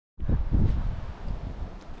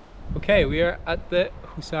Okay, we are at the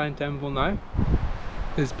Husarentempel now.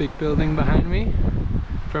 This big building behind me.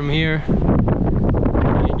 From here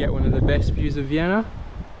you get one of the best views of Vienna,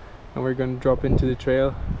 and we're going to drop into the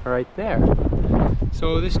trail right there.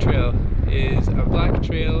 So this trail is a black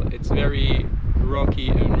trail. It's very rocky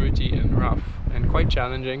and rooty and rough and quite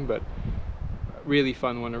challenging, but a really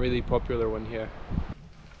fun one, a really popular one here.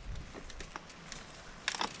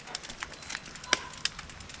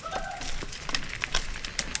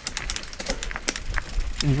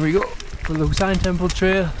 And here we go for the Husarentempel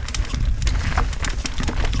Trail.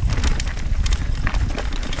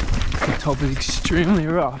 The top is extremely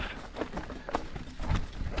rough.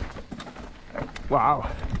 Wow.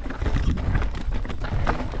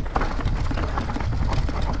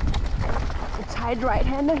 A tight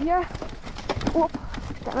right-hander here. Whoop,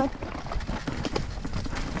 damn it.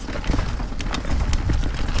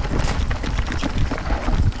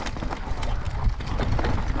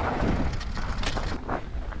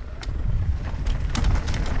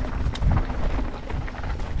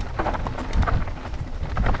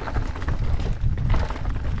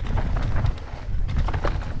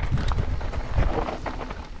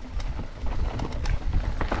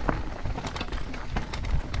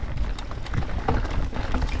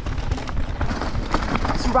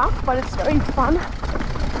 Rough, but it's very fun.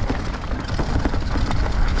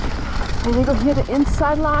 And you go here the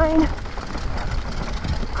inside line,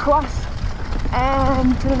 cross,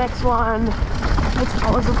 and to the next one. It's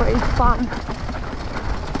also very fun.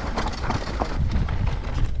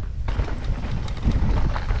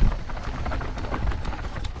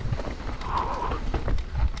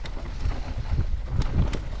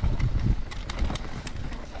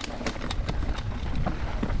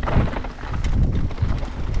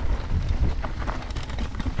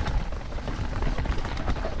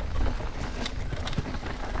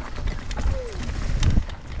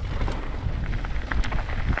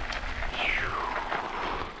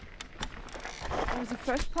 The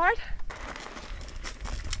first part.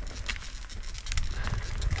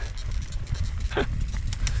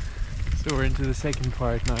 So we're into the second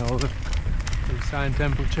part now of the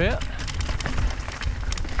Husarentempel Trail.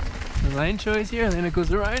 The line choice here, and then it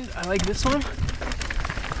goes around. I like this one.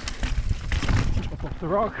 Drop off the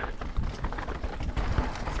rock.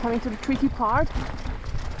 It's coming to the tricky part.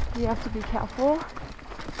 You have to be careful.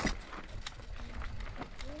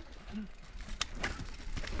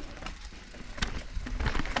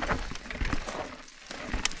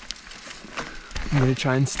 I'm going to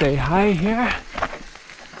try and stay high here.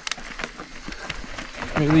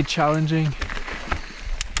 Really challenging.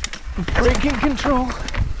 Braking control.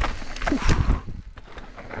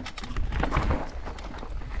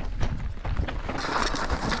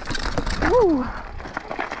 Woo.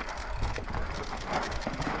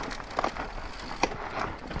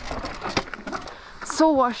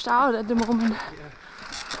 So washed out at the moment.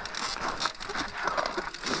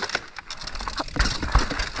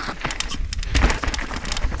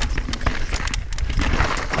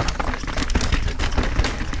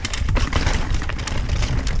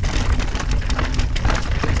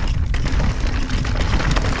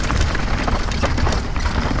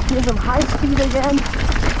 Here's some high speed again.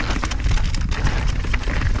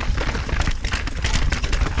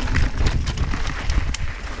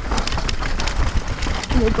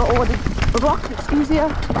 And you go over the rock, it's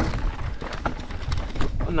easier.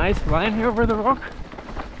 A nice line here over the rock.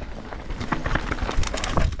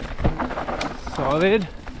 Solid.